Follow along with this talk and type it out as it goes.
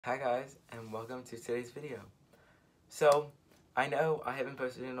Hi guys, and welcome to today's video. So, I know I haven't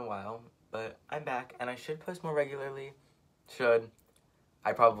posted in a while, but I'm back and I should post more regularly.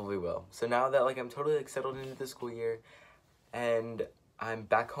 I probably will. So now that I'm totally settled into the school year and I'm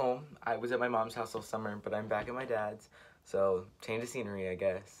back home. I was at my mom's house all summer, but I'm back at my dad's. So, change of scenery, I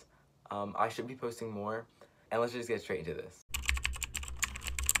guess. I should be posting more, and let's just get straight into this.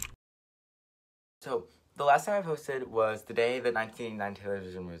 So, the last time I posted was the day that 1989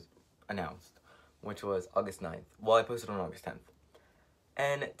 television was announced, which was August 9th. Well, I posted on August 10th.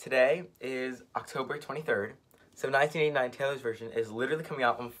 And today is October 23rd, so 1989 Taylor's version is literally coming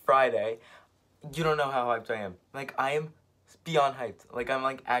out on Friday. You don't know how hyped I am. I am beyond hyped.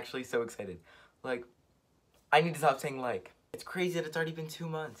 I'm actually so excited. I need to stop saying like. It's crazy that it's already been 2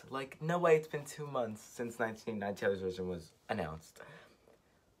 months. No way it's been 2 months since 1989 Taylor's version was announced.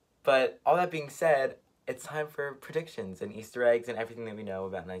 But all that being said, it's time for predictions and Easter eggs and everything that we know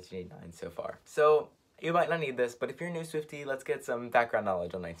about 1989 so far. So, you might not need this, but if you're a new Swiftie, let's get some background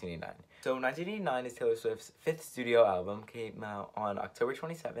knowledge on 1989. So, 1989 is Taylor Swift's 5th studio album, came out on October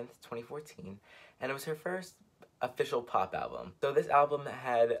 27th, 2014, and it was her first official pop album. So, this album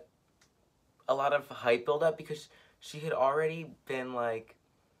had a lot of hype build-up because she had already been,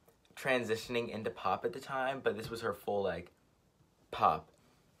 transitioning into pop at the time, but this was her full, pop.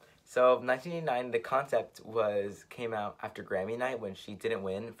 So 1989, the concept came out after Grammy night when she didn't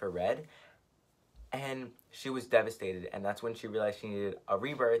win for Red, and she was devastated, and that's when she realized she needed a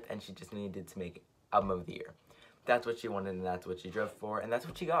rebirth and she just needed to make Album of the Year. That's what she wanted and that's what she drove for, and that's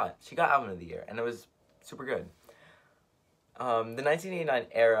what she got. She got Album of the Year, and it was super good. The 1989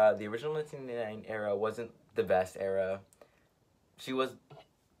 era, the original 1989 era wasn't the best era. She was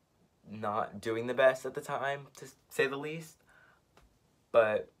not doing the best at the time, to say the least,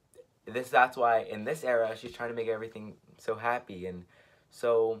 but that's why in this era she's trying to make everything so happy, and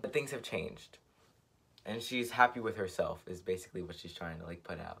so things have changed and she's happy with herself is basically what she's trying to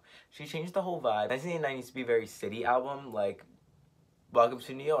put out. She changed the whole vibe. 1989 used to be a very city album, like Welcome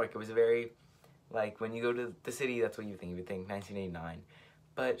to New York. It was a very when you go to the city, that's what you think 1989.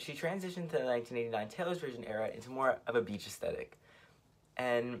 But she transitioned to the 1989 Taylor's version era into more of a beach aesthetic,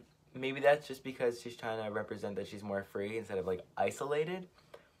 and maybe that's just because she's trying to represent that she's more free instead of isolated.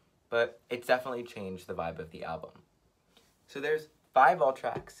 But it's definitely changed the vibe of the album. So there's 5 vault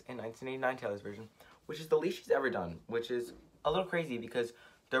tracks in 1989 Taylor's version, which is the least she's ever done, which is a little crazy because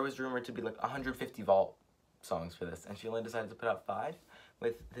there was rumored to be 150 vault songs for this, and she only decided to put out 5,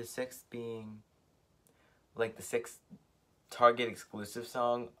 with the 6th being the 6th Target exclusive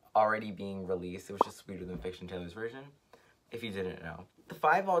song already being released. It was just Sweeter Than Fiction Taylor's version, if you didn't know. The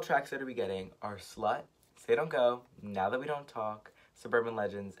 5 vault tracks that we getting are Slut, Say Don't Go, Now That We Don't Talk, Suburban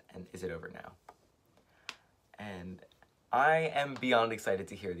Legends, and Is It Over Now? And I am beyond excited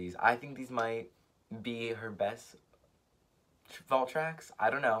to hear these. I think these might be her best vault tracks. I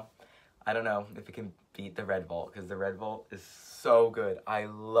don't know if it can beat the Red Vault, because the Red Vault is so good. I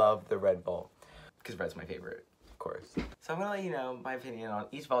love the Red Vault, because Red's my favorite, of course. So I'm going to let you know my opinion on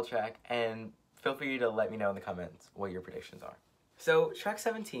each vault track, and feel free to let me know in the comments what your predictions are. So track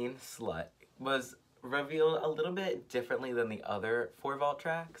 17, Slut, was revealed a little bit differently than the other 4 vault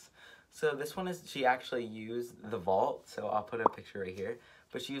tracks. So this one she actually used the vault, so I'll put a picture right here,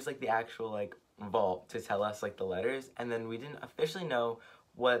 but she used the actual vault to tell us the letters, and then we didn't officially know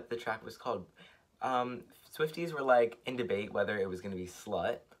what the track was called. Swifties were in debate whether it was going to be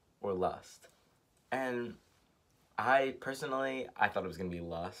Slut or Lust, and I personally thought it was going to be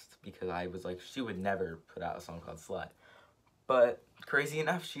Lust, because I was she would never put out a song called Slut. But crazy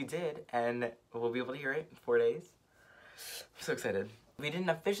enough, she did, and we'll be able to hear it in 4 days. I'm so excited. We didn't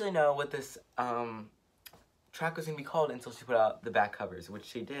officially know what this track was going to be called until she put out the back covers, which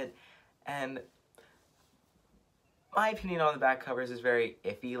she did. And my opinion on the back covers is very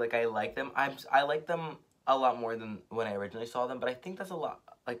iffy. I like them. I like them a lot more than when I originally saw them, but I think that's a lot.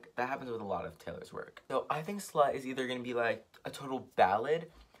 That happens with a lot of Taylor's work. So I think Slut is either going to be a total ballad,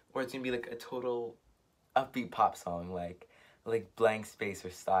 or it's going to be a total upbeat pop song, like Blank Space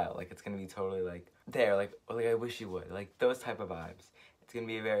or Style. It's gonna be totally there, I Wish You Would, those type of vibes. It's gonna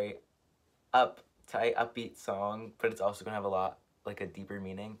be a very uptight, upbeat song, but it's also gonna have a lot a deeper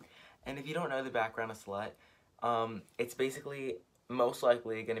meaning. And if you don't know the background of Slut, it's basically most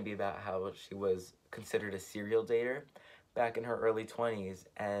likely gonna be about how she was considered a serial dater back in her early 20s,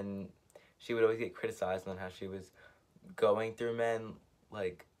 and she would always get criticized on how she was going through men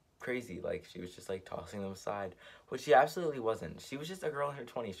crazy, she was just tossing them aside, which she absolutely wasn't. She was just a girl in her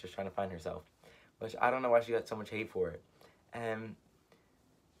 20s just trying to find herself, which I don't know why she got so much hate for it. And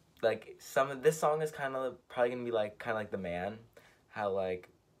some of this song is kind of probably gonna be kind of The Man, how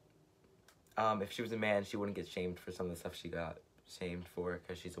If she was a man, she wouldn't get shamed for some of the stuff she got shamed for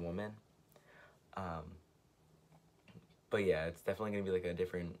because she's a woman. But yeah, it's definitely gonna be like a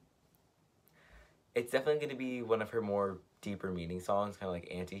different. It's definitely gonna be one of her more deeper meaning songs, kind of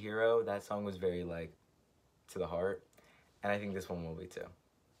like Anti-Hero. That song was very like to the heart, and I think this one will be too.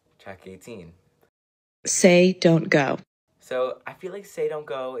 Track 18. Say Don't Go. So I feel like Say Don't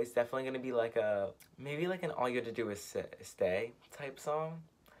Go is definitely gonna be like maybe like an All You Have to Do Is Stay type song.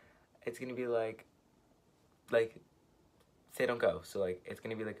 It's gonna be like Say Don't Go. So like it's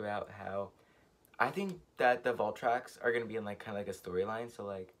gonna be like about how I think that the vault tracks are gonna be in like kind of like a storyline. So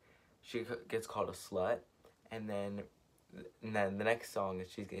like she gets called a slut, and then the next song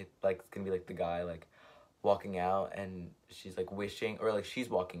is she's like it's gonna be like the guy like walking out, and she's like wishing, or like she's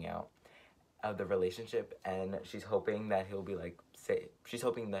walking out of the relationship, and she's hoping that he'll be like she's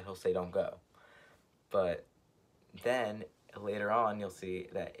hoping that he'll say don't go. But then later on you'll see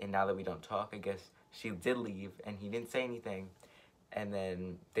that in Now That We Don't Talk, I guess she did leave and he didn't say anything, and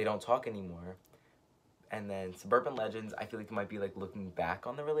then they don't talk anymore. And then Suburban Legends, I feel like it might be like looking back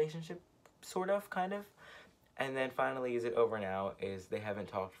on the relationship, sort of, kind of. And then finally, Is It Over Now, is they haven't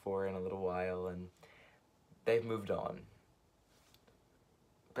talked for in a little while and they've moved on.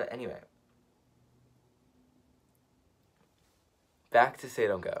 But anyway, back to Say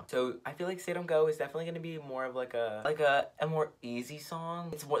Don't Go. So I feel like Say Don't Go is definitely going to be more of like a more easy song.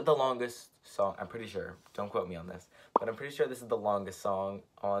 It's the longest song, I'm pretty sure. Don't quote me on this. But I'm pretty sure this is the longest song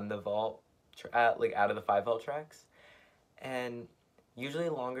on the vault, like out of the 5 vault tracks. And usually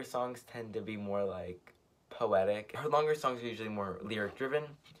longer songs tend to be more like poetic. Her longer songs are usually more lyric driven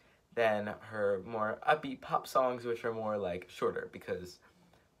than her more upbeat pop songs, which are more like shorter, because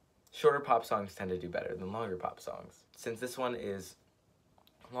shorter pop songs tend to do better than longer pop songs. Since this one is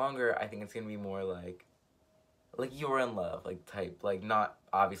longer, I think it's gonna be more like You're in Love, like type, like not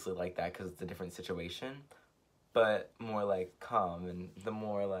obviously like that because it's a different situation, but more like calm and the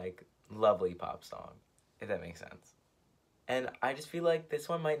more like lovely pop song, if that makes sense. And I just feel like this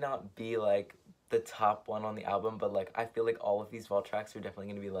one might not be like the top one on the album, but like I feel like all of these vault tracks are definitely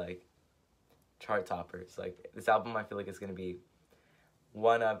gonna be like chart toppers. Like this album, I feel like it's gonna be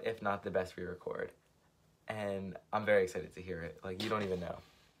one of, if not the best re-record, and I'm very excited to hear it. Like you don't even know.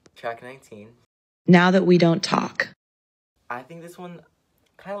 Track 19. Now That We Don't Talk. I think this one,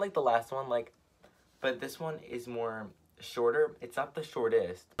 kind of like the last one, like, but this one is more shorter. It's not the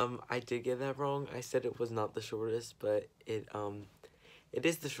shortest. I did get that wrong. I said it was not the shortest, but it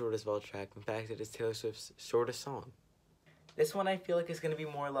is the shortest vault track. In fact, it is Taylor Swift's shortest song. This one I feel like is gonna be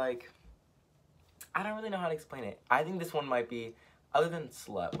more like, I don't really know how to explain it. I think this one might be, other than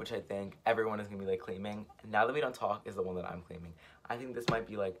Slut, which I think everyone is gonna be like claiming, Now That We Don't Talk is the one that I'm claiming. I think this might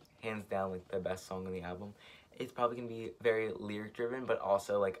be like hands down like the best song on the album. It's probably gonna be very lyric driven, but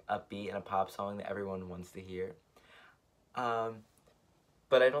also like upbeat and a pop song that everyone wants to hear.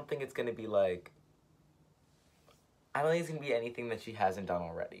 But I don't think it's gonna be like, I don't think it's gonna be anything that she hasn't done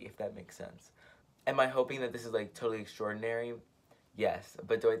already, if that makes sense. Am I hoping that this is like totally extraordinary? Yes.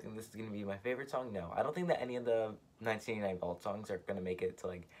 But do I think this is gonna be my favorite song? No. I don't think that any of the 1989 Vault songs are gonna make it to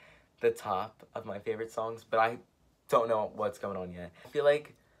like the top of my favorite songs, but I don't know what's going on yet. I feel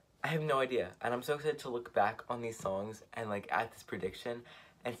like I have no idea, and I'm so excited to look back on these songs and like at this prediction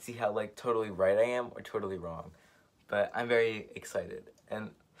and see how like totally right I am or totally wrong. But I'm very excited,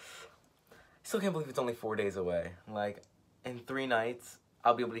 and I still can't believe it's only 4 days away. Like, in 3 nights,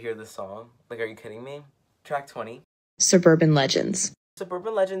 I'll be able to hear this song. Like, are you kidding me? Track 20. Suburban Legends.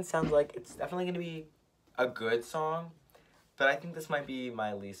 Suburban Legends sounds like it's definitely going to be a good song, but I think this might be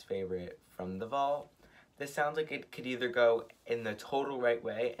my least favorite from the vault. This sounds like it could either go in the total right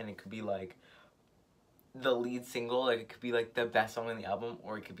way, and it could be like the lead single, like it could be like the best song on the album,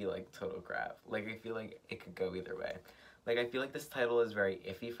 or it could be like total crap. Like I feel like it could go either way. Like I feel like this title is very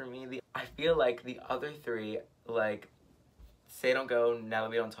iffy for me. I feel like the other 3, like Say Don't Go, Now That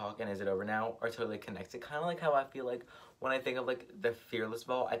We Don't Talk, and Is It Over Now, are totally connected. Kind of like how I feel like when I think of like the Fearless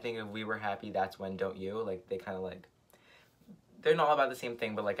Vault, I think of We Were Happy, That's When, Don't You. Like they kind of like, they're not about the same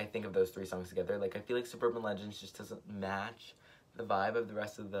thing, but like I think of those 3 songs together. Like I feel like Suburban Legends just doesn't match the vibe of the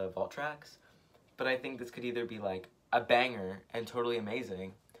rest of the vault tracks. But I think this could either be like a banger and totally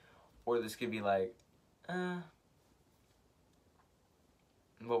amazing, or this could be like,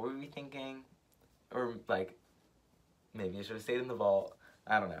 what were we thinking? Or like, maybe I should have stayed in the vault.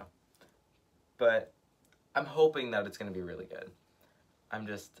 I don't know. But I'm hoping that it's going to be really good. I'm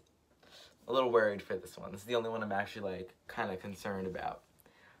just a little worried for this one. This is the only one I'm actually like kind of concerned about.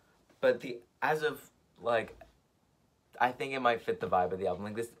 But as of like, I think it might fit the vibe of the album.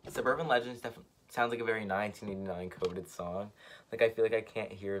 Like this Suburban Legends sounds like a very 1989 coded song. Like, I feel like I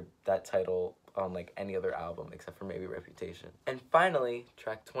can't hear that title on, like, any other album except for maybe Reputation. And finally,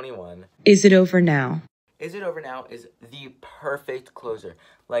 track 21. Is It Over Now? Is It Over Now is the perfect closer.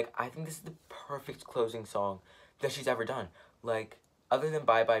 Like, I think this is the perfect closing song that she's ever done. Like, other than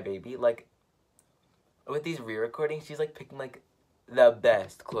Bye Bye Baby, like, with these re-recordings, she's, like, picking, like, the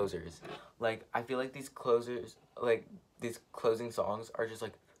best closers. Like, I feel like these closers, like, these closing songs are just,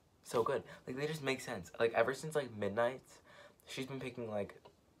 like, so good. Like, they just make sense. Like, ever since, like, Midnights, she's been picking, like,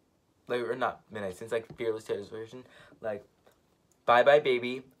 or not Midnight, since, like, Fearless Taylor's version, like, Bye Bye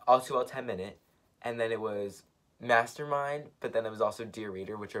Baby, All Too Well 10 Minute, and then it was Mastermind, but then it was also Dear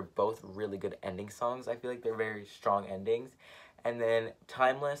Reader, which are both really good ending songs. I feel like they're very strong endings. And then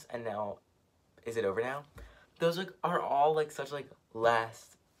Timeless, and now Is It Over Now? Those, like, are all, like, such, like,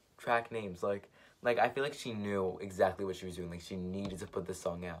 last track names. Like, I feel like she knew exactly what she was doing. Like, she needed to put this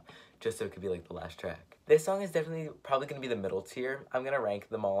song out just so it could be, like, the last track. This song is definitely probably going to be the middle tier. I'm going to rank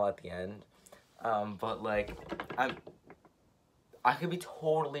them all at the end. But, like, I could be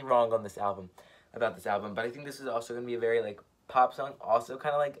totally wrong on this album, about this album, but I think this is also going to be a very, like, pop song. Also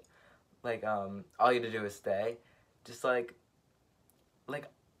kind of like, All You Had to Do Is Stay. Just, like,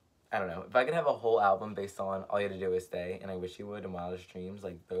 I don't know. If I could have a whole album based on All You Had to Do Is Stay, and I Wish You Would, and Wildest Dreams,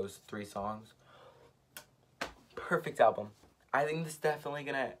 like, those 3 songs, perfect album. I think this definitely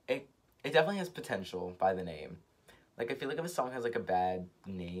gonna, it definitely has potential by the name. Like, I feel like if a song has, like, a bad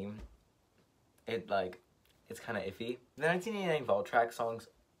name, it, like, it's kind of iffy. The 1989 Vault track songs,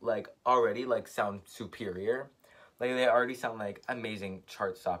 like, already, like, sound superior. Like, they already sound like amazing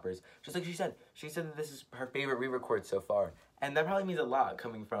chart stoppers. Just like she said that this is her favorite re-record so far. And that probably means a lot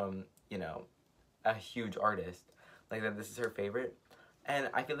coming from, you know, a huge artist. Like, that this is her favorite. And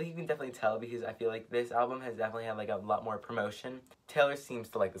I feel like you can definitely tell because I feel like this album has definitely had, like, a lot more promotion. Taylor seems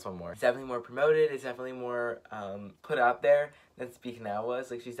to like this one more. It's definitely more promoted. It's definitely more put out there than Speak Now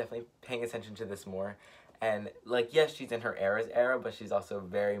was. Like, she's definitely paying attention to this more. And, like, yes, she's in her era, but she's also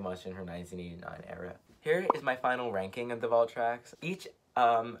very much in her 1989 era. Here is my final ranking of the Vault tracks. Each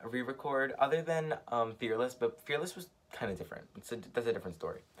re-record, other than Fearless, but Fearless was kind of different. That's a different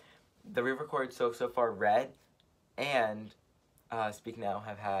story. The re-record so far, Red and Speak Now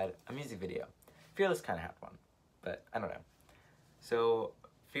have had a music video. Fearless kind of had one, but I don't know. So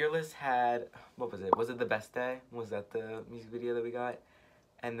Fearless had, what was it? Was it The Best Day? Was that the music video that we got?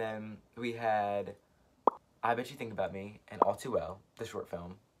 And then we had I Bet You Think About Me and All Too Well, the short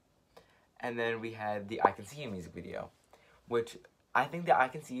film. And then we had the I Can See You music video, which I think the I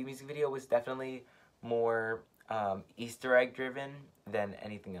Can See You music video was definitely more Easter egg driven than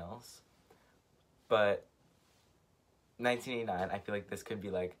anything else. But 1989, I feel like this could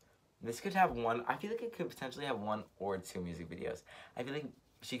be like, this could have one, I feel like it could potentially have 1 or 2 music videos. I feel like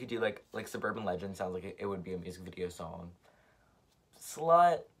she could do like Suburban Legend sounds like it would be a music video song.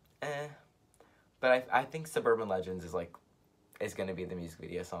 Slut, But I think Suburban Legends is gonna be the music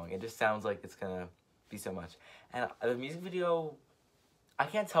video song. It just sounds like it's gonna be so much. And the music video, I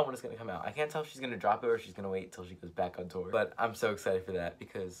can't tell when it's gonna come out. I can't tell if she's gonna drop it or she's gonna wait till she goes back on tour. But I'm so excited for that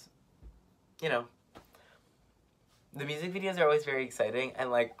because, you know, the music videos are always very exciting, and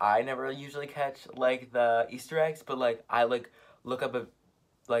like I never usually catch like the Easter eggs, but like I like look up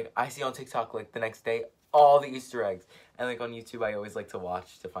I see on TikTok like the next day all the Easter eggs, and like on YouTube I always like to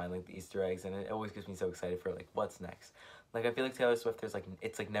watch to find like the Easter eggs, and it always gets me so excited for like what's next. Like I feel like Taylor Swift, it's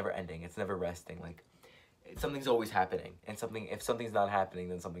like never ending, it's never resting. Like something's always happening, and if something's not happening,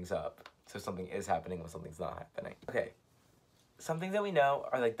 then something's up. So something is happening when something's not happening. Okay, some things that we know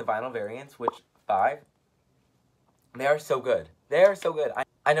are like the vinyl variants, which 5. They are so good. They are so good.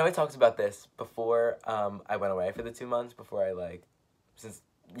 I know I talked about this before I went away for the 2 months, before I since,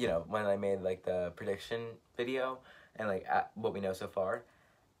 you know, when I made like the prediction video and like what we know so far.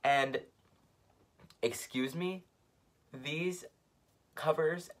 And excuse me, these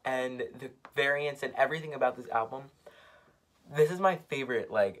covers and the variants and everything about this album, this is my favorite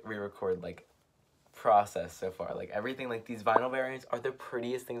like re-record like process so far. Like everything, like these vinyl variants are the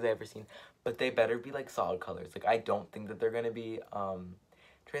prettiest things I've ever seen, but they better be like solid colors. Like I don't think that they're gonna be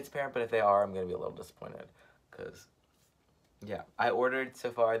transparent, but if they are, I'm gonna be a little disappointed because yeah, I ordered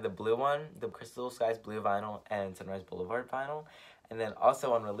so far the blue one, the Crystal Skies blue vinyl and Sunrise Boulevard vinyl, and then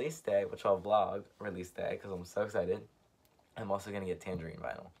also on release day, which I'll vlog release day because I'm so excited, I'm also gonna get Tangerine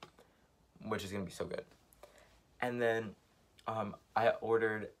vinyl, which is gonna be so good. And then I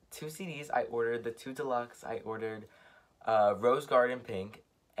ordered 2 CDs. I ordered the 2 deluxe. I ordered Rose Garden Pink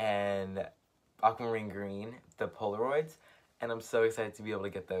and Aquamarine Green, the Polaroids, and I'm so excited to be able to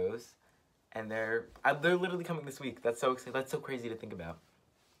get those. And they're literally coming this week. That's so exciting. That's so crazy to think about.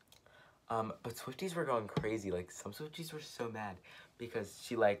 But Swifties were going crazy. Like, some Swifties were so mad because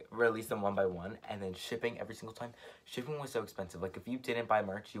she, like, released them one by one, and then shipping every single time. Shipping was so expensive. Like, if you didn't buy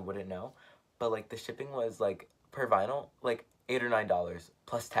merch, you wouldn't know. But, like, the shipping was, like, per vinyl, like, $8 or $9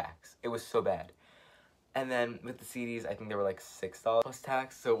 plus tax. It was so bad. And then with the CDs, I think they were, like, $6 plus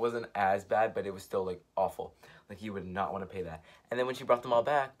tax, so it wasn't as bad, but it was still, like, awful. Like, you would not want to pay that. And then when she brought them all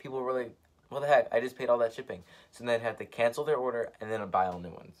back, people were like, what the heck, I just paid all that shipping. So then they'd have to cancel their order and then buy all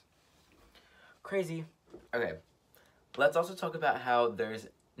new ones. Crazy. Okay, let's also talk about how there's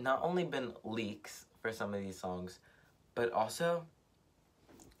not only been leaks for some of these songs, but also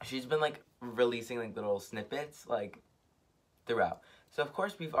she's been, like, releasing, like, little snippets, like, throughout. So, of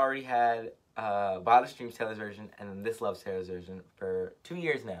course, we've already had Wildest Dreams Taylor's version and then This Love's Taylor's version for 2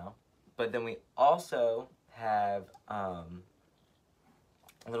 years now. But then we also have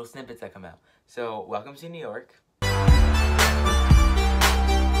little snippets that come out. So, Welcome to New York.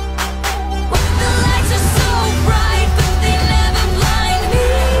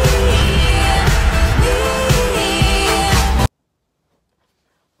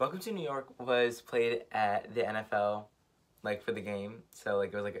 Welcome to New York was played at the NFL, like, for the game. So,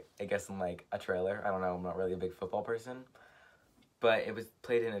 like, it was, like, I guess in, like, a trailer. I don't know, I'm not really a big football person. But it was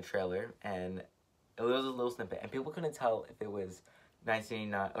played in a trailer, and it was a little snippet. And people couldn't tell if it was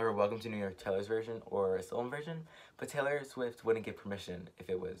 1989, or Welcome to New York Taylor's version, or a stolen version. But Taylor Swift wouldn't give permission if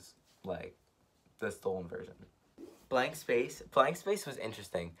it was, like, the stolen version. Blank Space was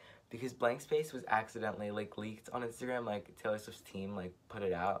interesting. Because Blank Space was accidentally, like, leaked on Instagram. Like, Taylor Swift's team, like, put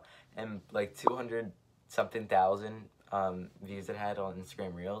it out. And, like, 200-something thousand views it had on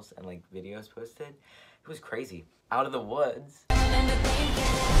Instagram Reels and, like, videos posted. It was crazy. Out of the Woods.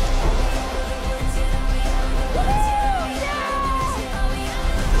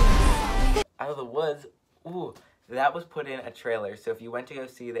 Out of the Woods. Ooh, that was put in a trailer. So if you went to go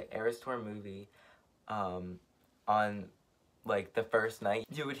see the Eras Tour movie on, like, the first night,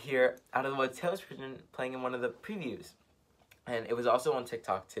 you would hear Out of the Woods Taylor's version playing in one of the previews. And it was also on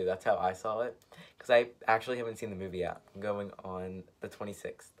TikTok, too. That's how I saw it. Because I actually haven't seen the movie yet. I'm going on the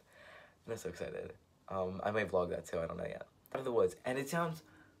 26th. I'm so excited. I may vlog that, too. I don't know yet. Out of the Woods. And it sounds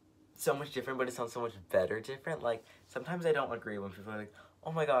so much different, but it sounds so much better different. Like, sometimes I don't agree when people are like,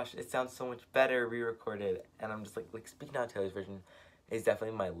 oh my gosh, it sounds so much better re-recorded. And I'm just like Speak Now Taylor's version is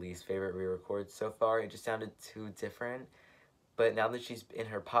definitely my least favorite re-record so far. It just sounded too different. But now that she's in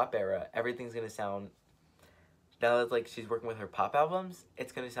her pop era, everything's going to sound, now that, like, she's working with her pop albums,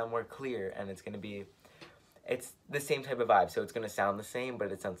 it's going to sound more clear, and it's going to be, it's the same type of vibe, so it's going to sound the same,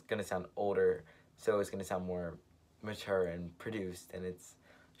 but it's going to sound older, so it's going to sound more mature and produced, and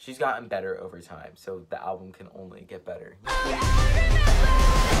she's gotten better over time, so the album can only get better.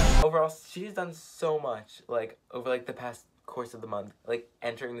 Overall, she's done so much, like, over, like, the past course of the month, like,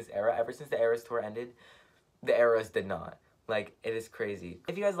 entering this era. Ever since the Eras Tour ended, the Eras did not. Like, it is crazy.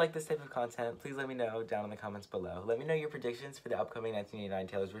 If you guys like this type of content, please let me know down in the comments below. Let me know your predictions for the upcoming 1989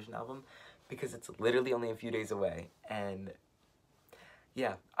 Taylor's version album, because it's literally only a few days away. And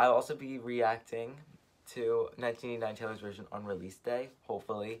yeah, I'll also be reacting to 1989 Taylor's version on release day,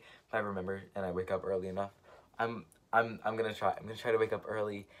 hopefully, if I remember and I wake up early enough. I'm gonna try. I'm gonna try to wake up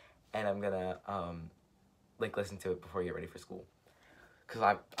early, and I'm gonna like, listen to it before I get ready for school, cause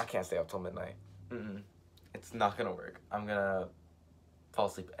I can't stay up till midnight. It's not gonna work. I'm gonna fall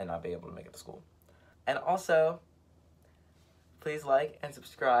asleep and not be able to make it to school. And also, please like and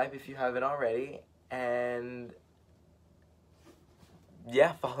subscribe if you haven't already. And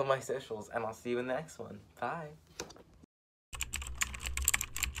yeah, follow my socials, and I'll see you in the next one. Bye.